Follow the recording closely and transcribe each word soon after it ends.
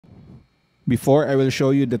Before I will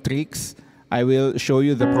show you the tricks, I will show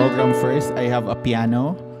you the program first. I have a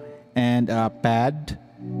piano and a pad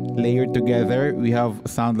layered together. We have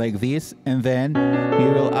sound like this, and then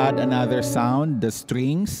we will add another sound, the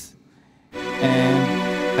strings, and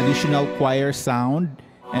additional choir sound,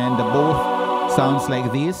 and the both sounds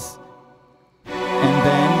like this. And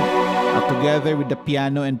then together with the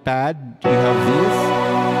piano and pad, you have this.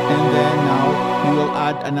 And then now we will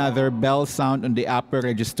add another bell sound on the upper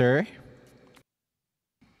register.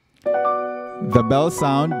 The bell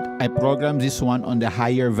sound, I programmed this one on the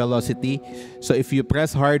higher velocity. So if you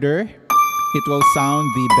press harder, it will sound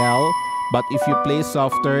the bell. But if you play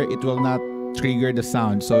softer, it will not trigger the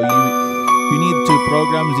sound. So you need to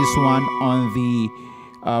program this one on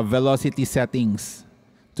the velocity settings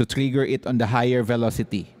to trigger it on the higher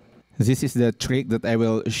velocity. This is the trick that I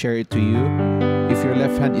will share it to you. If your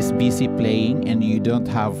left hand is busy playing and you don't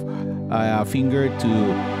have a finger to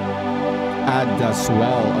add the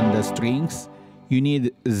swell on the strings, you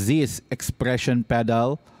need this expression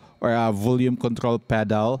pedal or a volume control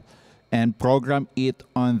pedal and program it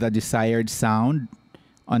on the desired sound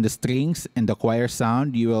on the strings, and the choir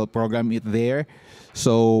sound, you will program it there.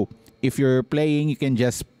 So if you're playing, you can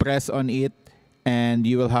just press on it and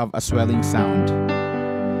you will have a swelling sound.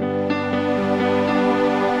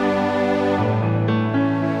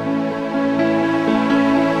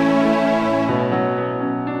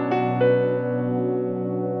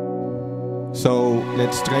 So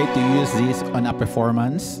let's try to use this on a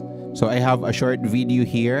performance. So I have a short video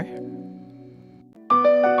here.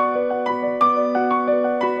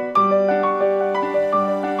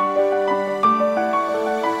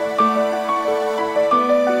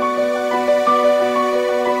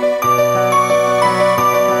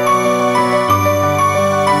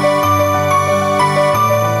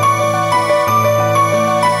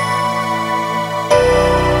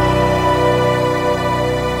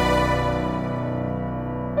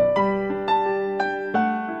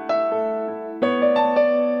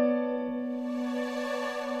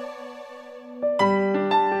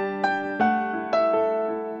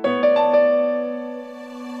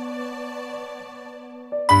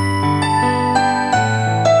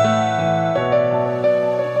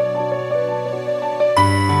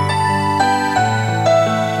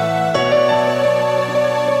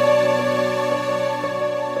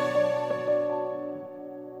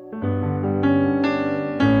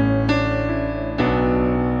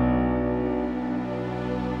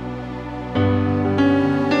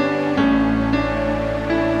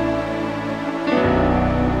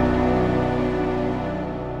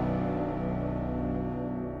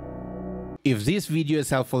 If this video is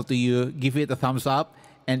helpful to you, give it a thumbs up.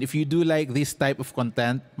 And if you do like this type of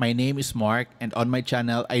content, my name is Mark, and on my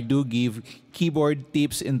channel, I do give keyboard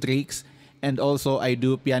tips and tricks, and also I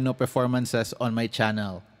do piano performances on my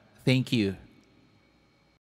channel. Thank you.